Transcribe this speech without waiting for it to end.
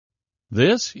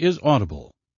This is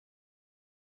Audible.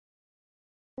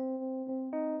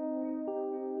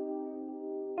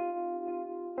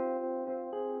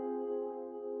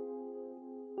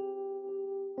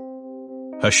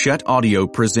 Hachette Audio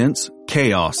presents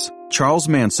Chaos, Charles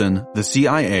Manson, the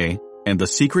CIA, and the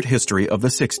Secret History of the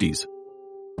 60s.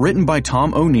 Written by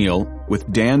Tom O'Neill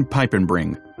with Dan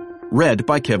Piepenbring. Read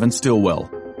by Kevin Stillwell.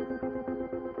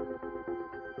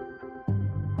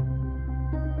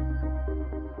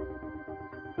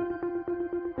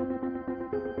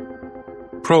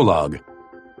 Prologue.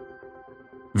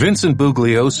 Vincent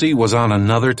Bugliosi was on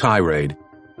another tirade.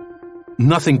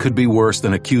 Nothing could be worse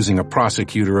than accusing a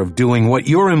prosecutor of doing what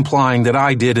you're implying that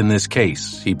I did in this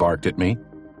case, he barked at me.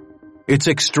 It's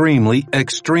extremely,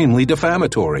 extremely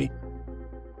defamatory.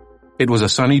 It was a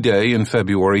sunny day in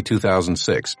February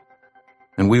 2006,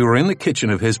 and we were in the kitchen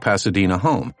of his Pasadena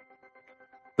home.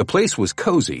 The place was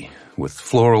cozy, with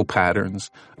floral patterns,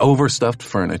 overstuffed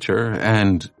furniture,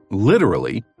 and,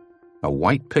 literally, a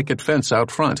white picket fence out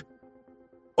front,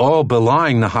 all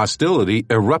belying the hostility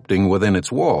erupting within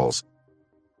its walls.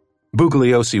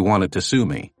 Bugliosi wanted to sue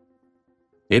me.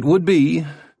 It would be,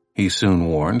 he soon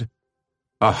warned,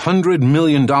 $100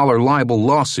 million libel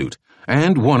lawsuit,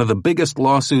 and one of the biggest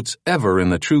lawsuits ever in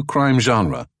the true crime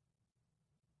genre.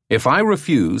 If I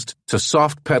refused to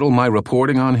soft-pedal my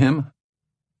reporting on him,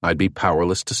 I'd be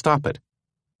powerless to stop it.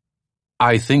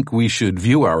 I think we should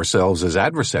view ourselves as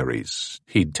adversaries,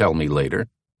 he'd tell me later.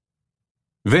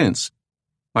 Vince,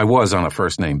 I was on a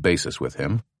first-name basis with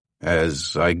him,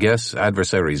 as I guess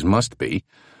adversaries must be,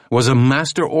 was a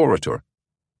master orator,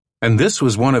 and this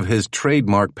was one of his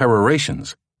trademark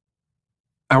perorations.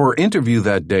 Our interview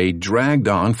that day dragged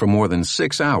on for more than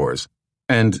 6 hours,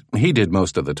 and he did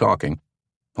most of the talking,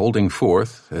 holding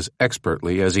forth as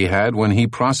expertly as he had when he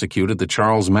prosecuted the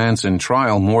Charles Manson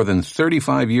trial more than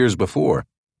 35 years before.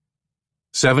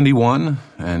 71,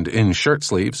 and in shirt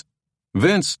sleeves,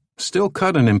 Vince still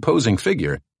cut an imposing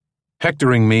figure,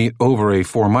 hectoring me over a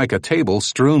Formica table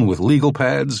strewn with legal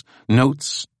pads,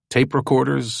 notes, tape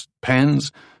recorders,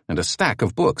 pens, and a stack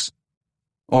of books,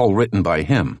 all written by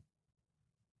him.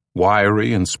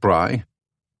 Wiry and spry,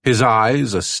 his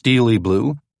eyes a steely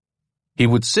blue, he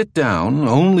would sit down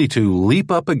only to leap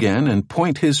up again and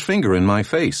point his finger in my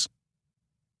face.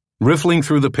 Riffling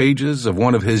through the pages of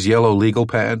one of his yellow legal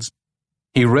pads,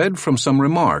 he read from some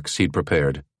remarks he'd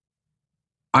prepared.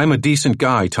 "I'm a decent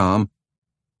guy, Tom,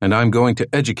 and I'm going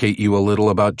to educate you a little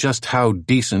about just how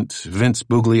decent Vince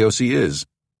Bugliosi is."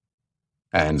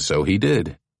 And so he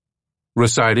did,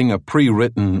 reciting a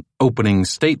pre-written opening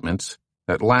statement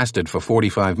that lasted for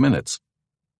 45 minutes.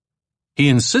 He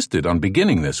insisted on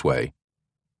beginning this way.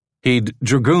 He'd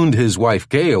dragooned his wife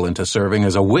Gail into serving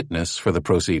as a witness for the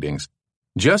proceedings,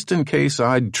 just in case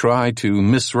I'd try to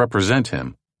misrepresent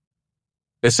him.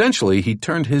 Essentially, he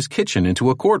turned his kitchen into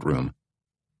a courtroom.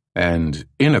 And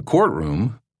in a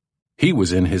courtroom, he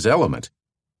was in his element.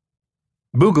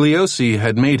 Bugliosi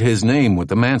had made his name with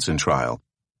the Manson trial,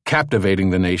 captivating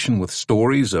the nation with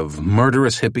stories of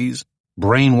murderous hippies,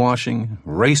 brainwashing,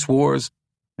 race wars,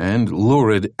 and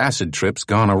lurid acid trips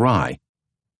gone awry.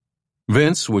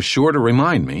 Vince was sure to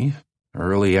remind me,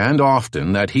 early and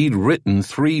often, that he'd written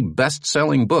 3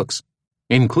 best-selling books,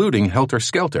 including Helter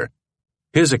Skelter,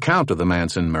 his account of the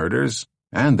Manson murders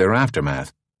and their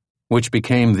aftermath, which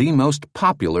became the most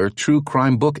popular true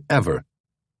crime book ever.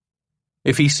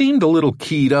 If he seemed a little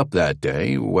keyed up that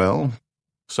day, well,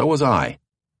 so was I.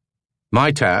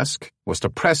 My task was to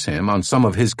press him on some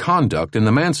of his conduct in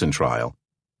the Manson trial.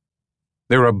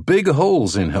 There are big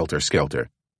holes in Helter Skelter.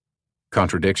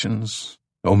 Contradictions,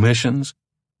 omissions,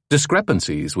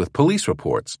 discrepancies with police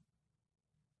reports.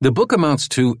 The book amounts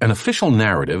to an official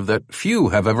narrative that few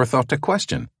have ever thought to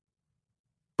question.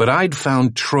 But I'd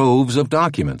found troves of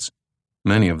documents,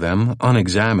 many of them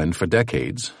unexamined for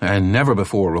decades and never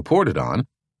before reported on,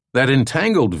 that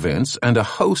entangled Vince and a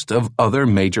host of other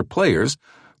major players,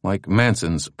 like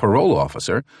Manson's parole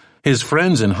officer, his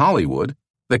friends in Hollywood,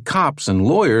 the cops and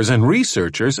lawyers and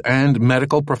researchers and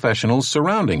medical professionals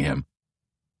surrounding him.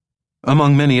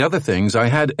 Among many other things, I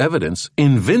had evidence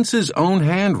in Vince's own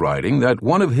handwriting that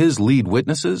one of his lead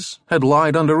witnesses had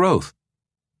lied under oath.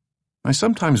 I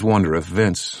sometimes wonder if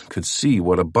Vince could see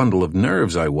what a bundle of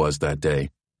nerves I was that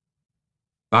day.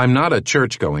 I'm not a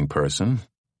church-going person,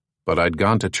 but I'd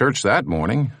gone to church that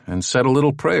morning and said a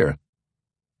little prayer.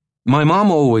 My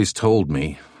mom always told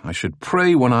me I should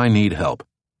pray when I need help,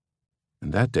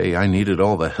 and that day I needed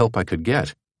all the help I could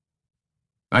get.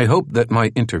 I hoped that my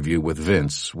interview with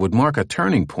Vince would mark a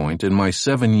turning point in my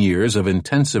 7 years of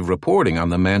intensive reporting on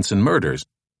the Manson murders.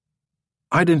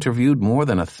 I'd interviewed more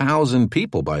than 1,000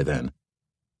 people by then.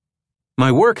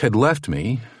 My work had left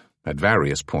me, at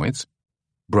various points,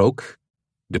 broke,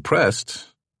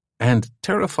 depressed, and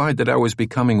terrified that I was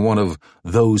becoming one of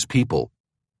those people.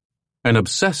 An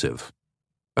obsessive,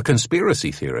 a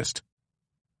conspiracy theorist,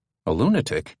 a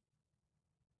lunatic.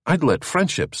 I'd let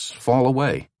friendships fall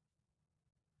away.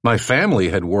 My family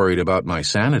had worried about my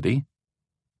sanity.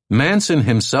 Manson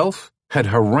himself had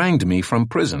harangued me from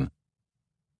prison.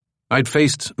 I'd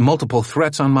faced multiple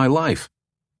threats on my life.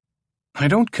 I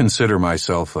don't consider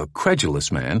myself a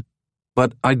credulous man,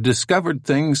 but I'd discovered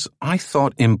things I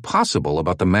thought impossible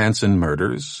about the Manson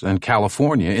murders and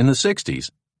California in the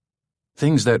 60s.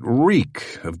 Things that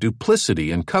reek of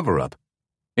duplicity and cover-up,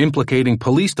 implicating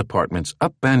police departments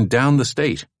up and down the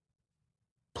state.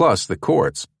 Plus the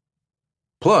courts.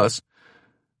 Plus,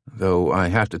 though I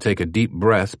have to take a deep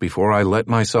breath before I let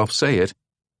myself say it,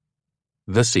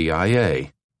 the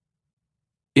CIA.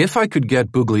 If I could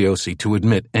get Bugliosi to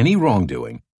admit any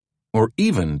wrongdoing, or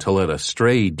even to let a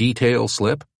stray detail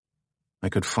slip, I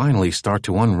could finally start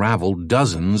to unravel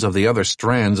dozens of the other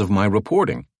strands of my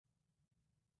reporting.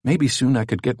 Maybe soon I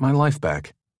could get my life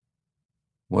back.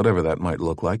 Whatever that might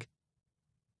look like.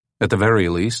 At the very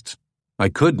least, I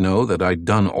could know that I'd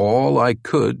done all I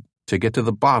could to get to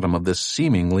the bottom of this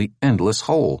seemingly endless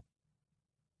hole.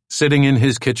 Sitting in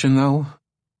his kitchen, though,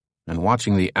 and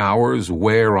watching the hours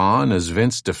wear on as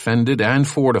Vince defended and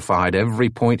fortified every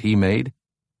point he made,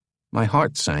 my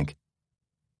heart sank.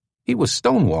 He was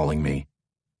stonewalling me.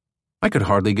 I could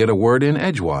hardly get a word in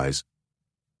edgewise.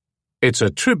 "It's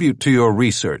a tribute to your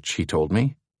research," he told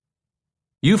me.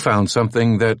 "You found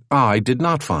something that I did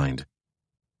not find."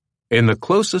 In the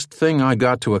closest thing I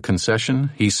got to a concession,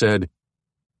 he said,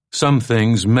 "Some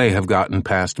things may have gotten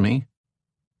past me.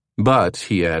 But,"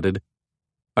 he added,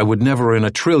 "I would never in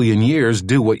a trillion years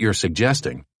do what you're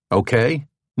suggesting, okay?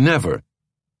 Never.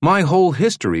 My whole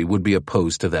history would be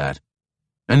opposed to that.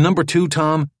 And number two,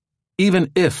 Tom,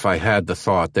 even if I had the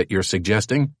thought that you're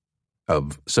suggesting,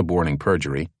 of suborning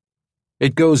perjury,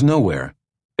 it goes nowhere.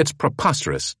 It's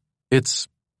preposterous. It's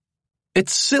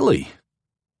silly.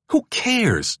 Who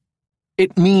cares?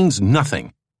 It means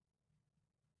nothing."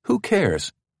 Who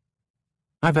cares?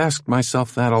 I've asked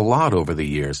myself that a lot over the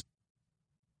years.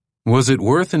 Was it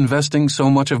worth investing so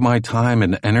much of my time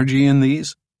and energy in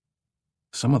these?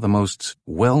 Some of the most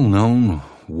well-known,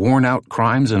 worn-out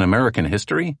crimes in American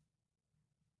history?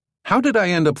 How did I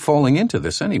end up falling into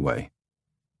this anyway?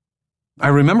 I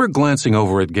remember glancing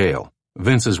over at Gail,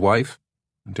 Vince's wife,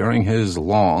 during his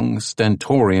long,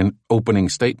 stentorian opening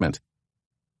statement.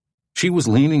 She was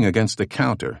leaning against the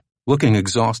counter, looking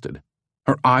exhausted,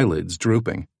 her eyelids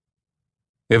drooping.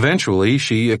 Eventually,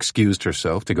 she excused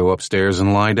herself to go upstairs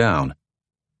and lie down.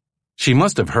 She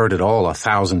must have heard it all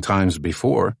 1,000 times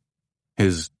before.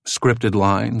 His scripted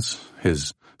lines,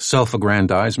 his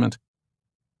self-aggrandizement.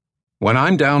 When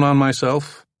I'm down on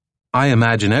myself, I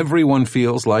imagine everyone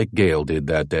feels like Gail did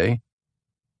that day.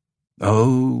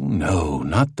 Oh, no,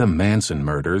 not the Manson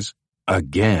murders.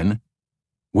 Again.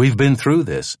 We've been through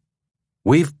this.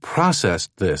 We've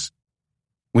processed this.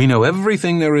 We know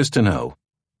everything there is to know.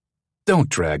 Don't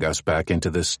drag us back into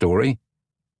this story.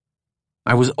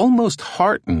 I was almost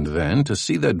heartened then to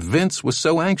see that Vince was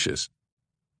so anxious.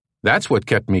 That's what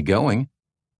kept me going,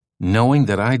 knowing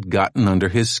that I'd gotten under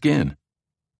his skin.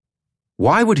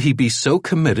 Why would he be so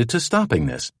committed to stopping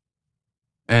this?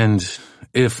 And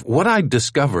if what I'd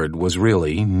discovered was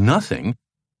really nothing,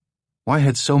 why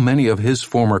had so many of his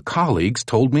former colleagues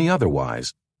told me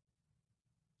otherwise?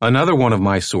 Another one of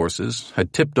my sources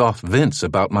had tipped off Vince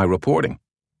about my reporting,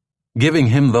 giving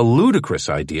him the ludicrous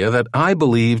idea that I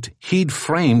believed he'd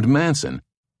framed Manson.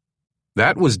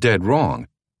 That was dead wrong.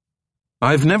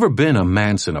 I've never been a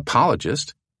Manson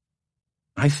apologist.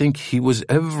 I think he was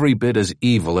every bit as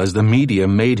evil as the media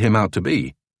made him out to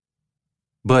be.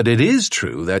 But it is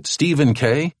true that Stephen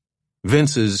Kay,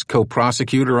 Vince's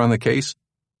co-prosecutor on the case,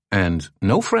 and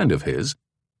no friend of his,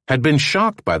 had been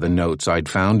shocked by the notes I'd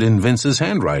found in Vince's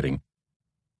handwriting,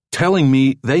 telling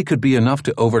me they could be enough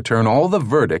to overturn all the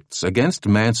verdicts against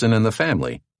Manson and the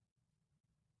family.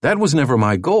 That was never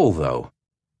my goal, though.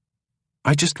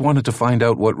 I just wanted to find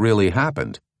out what really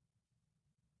happened.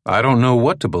 "I don't know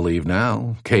what to believe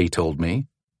now," Kay told me.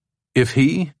 If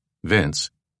he,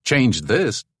 Vince, changed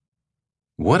this,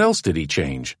 what else did he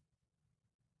change?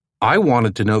 I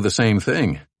wanted to know the same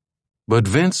thing, but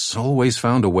Vince always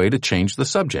found a way to change the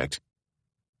subject.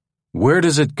 "Where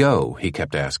does it go?" he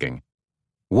kept asking.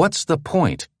 "What's the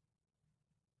point?"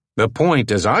 The point,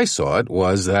 as I saw it,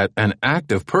 was that an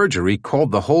act of perjury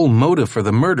called the whole motive for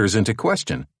the murders into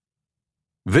question.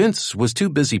 Vince was too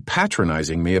busy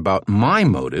patronizing me about my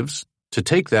motives to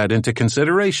take that into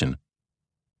consideration.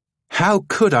 How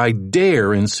could I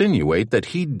dare insinuate that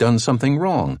he'd done something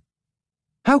wrong?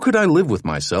 How could I live with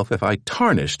myself if I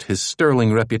tarnished his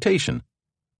sterling reputation?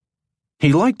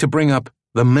 He liked to bring up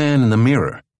the man in the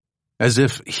mirror, as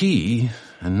if he,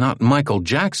 and not Michael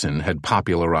Jackson, had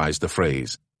popularized the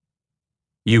phrase.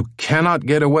 "You cannot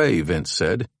get away," Vince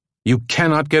said. "You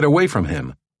cannot get away from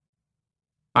him."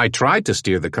 I tried to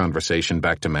steer the conversation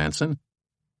back to Manson,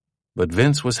 but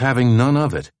Vince was having none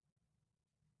of it.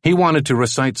 He wanted to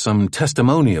recite some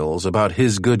testimonials about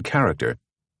his good character,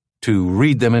 to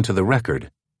read them into the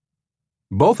record.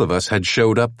 Both of us had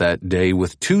showed up that day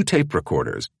with 2 tape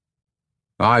recorders.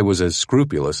 I was as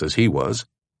scrupulous as he was,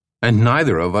 and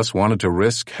neither of us wanted to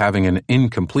risk having an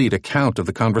incomplete account of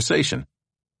the conversation.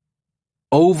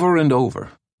 Over and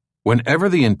over, whenever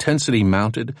the intensity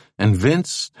mounted and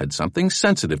Vince had something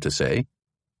sensitive to say,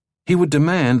 he would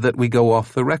demand that we go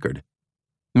off the record,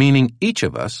 meaning each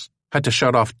of us had to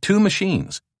shut off 2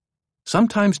 machines,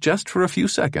 sometimes just for a few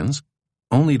seconds,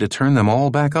 only to turn them all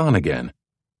back on again.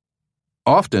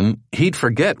 Often, he'd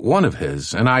forget one of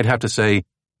his, and I'd have to say,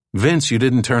 "Vince, you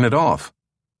didn't turn it off."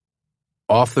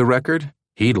 Off the record,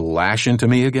 he'd lash into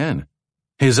me again,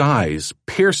 his eyes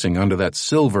piercing under that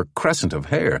silver crescent of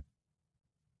hair.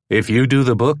 "If you do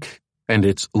the book, and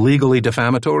it's legally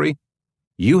defamatory,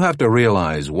 you have to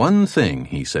realize one thing,"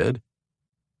 he said.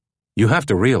 "You have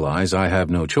to realize I have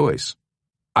no choice.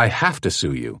 I have to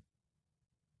sue you."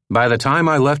 By the time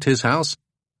I left his house,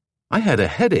 I had a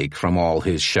headache from all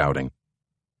his shouting,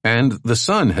 and the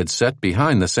sun had set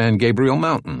behind the San Gabriel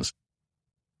Mountains.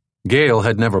 Gail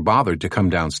had never bothered to come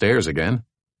downstairs again.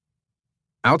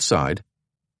 Outside,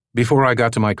 before I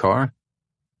got to my car,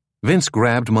 Vince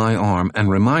grabbed my arm and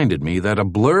reminded me that a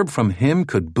blurb from him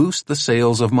could boost the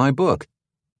sales of my book,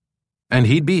 and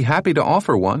he'd be happy to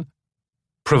offer one,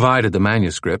 provided the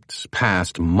manuscript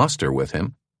passed muster with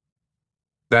him.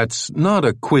 "That's not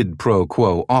a quid pro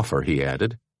quo offer," he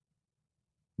added.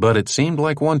 But it seemed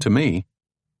like one to me.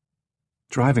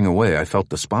 Driving away, I felt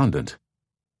despondent.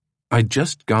 I'd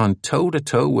just gone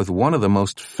toe-to-toe with one of the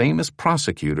most famous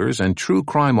prosecutors and true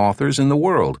crime authors in the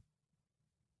world.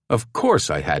 Of course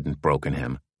I hadn't broken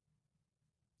him.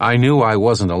 I knew I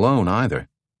wasn't alone either.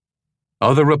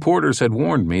 Other reporters had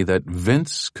warned me that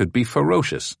Vince could be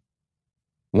ferocious.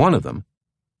 One of them,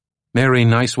 Mary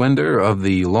Neiswender of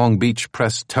the Long Beach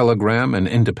Press-Telegram and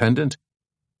Independent,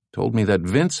 told me that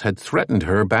Vince had threatened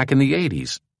her back in the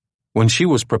 80s, when she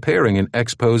was preparing an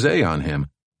exposé on him.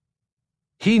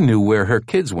 He knew where her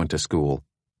kids went to school,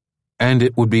 and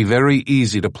it would be very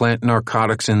easy to plant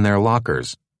narcotics in their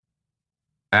lockers.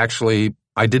 Actually,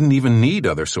 I didn't even need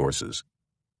other sources.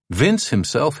 Vince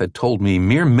himself had told me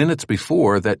mere minutes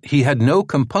before that he had no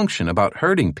compunction about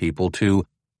hurting people to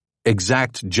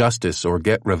exact justice or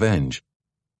get revenge.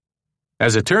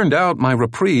 As it turned out, my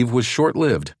reprieve was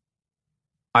short-lived.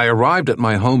 I arrived at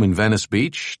my home in Venice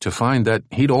Beach to find that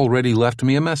he'd already left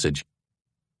me a message,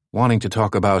 wanting to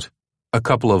talk about a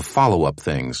couple of follow-up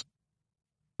things.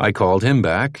 I called him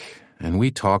back, and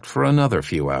we talked for another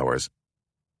few hours.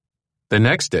 The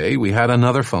next day, we had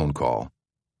another phone call.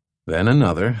 Then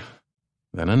another.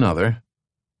 Then another.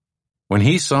 When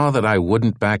he saw that I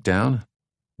wouldn't back down,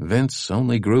 Vince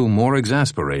only grew more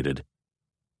exasperated.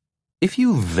 "If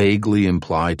you vaguely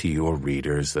imply to your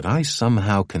readers that I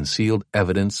somehow concealed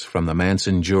evidence from the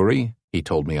Manson jury," he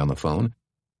told me on the phone,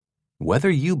 "whether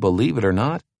you believe it or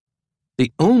not,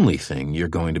 the only thing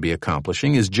you're going to be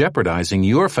accomplishing is jeopardizing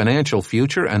your financial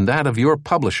future and that of your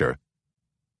publisher."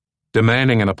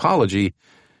 Demanding an apology,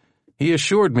 he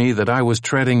assured me that I was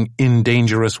treading in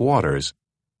dangerous waters.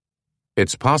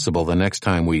 "It's possible the next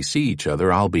time we see each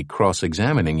other I'll be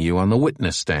cross-examining you on the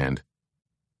witness stand."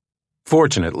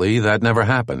 Fortunately, that never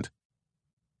happened.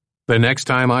 The next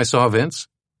time I saw Vince,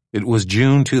 it was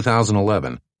June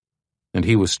 2011, and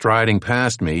he was striding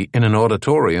past me in an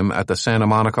auditorium at the Santa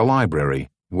Monica Library,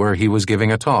 where he was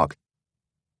giving a talk.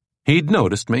 He'd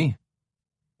noticed me,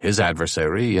 his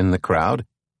adversary, in the crowd,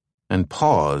 and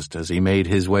paused as he made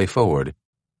his way forward.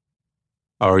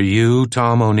 "Are you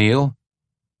Tom O'Neill?"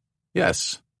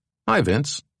 "Yes. Hi,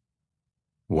 Vince."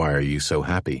 "Why are you so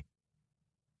happy?"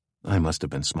 I must have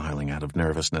been smiling out of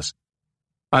nervousness.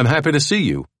 "I'm happy to see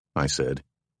you," I said.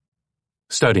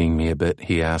 Studying me a bit,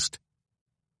 he asked,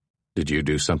 "Did you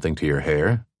do something to your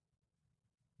hair?"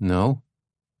 "No."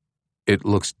 "It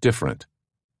looks different."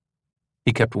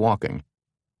 He kept walking.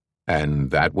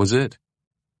 And that was it.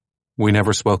 We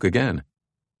never spoke again.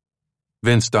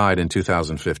 Vince died in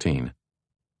 2015.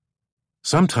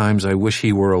 Sometimes I wish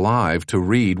he were alive to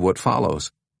read what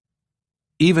follows,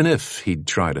 even if he'd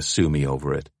try to sue me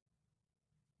over it.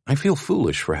 I feel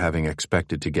foolish for having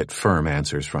expected to get firm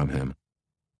answers from him.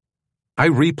 I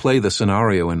replay the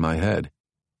scenario in my head,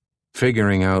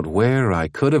 figuring out where I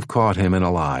could have caught him in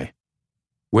a lie,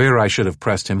 where I should have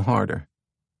pressed him harder,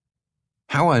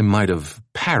 how I might have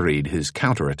parried his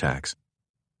counterattacks.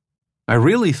 I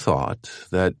really thought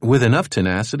that with enough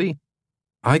tenacity,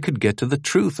 I could get to the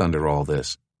truth under all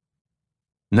this.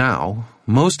 Now,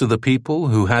 most of the people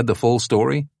who had the full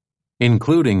story,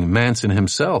 including Manson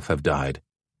himself, have died.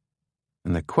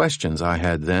 And the questions I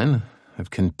had then have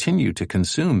continued to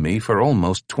consume me for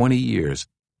almost 20 years.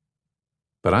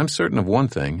 But I'm certain of one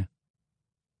thing.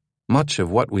 Much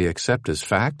of what we accept as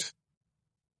fact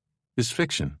is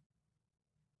fiction.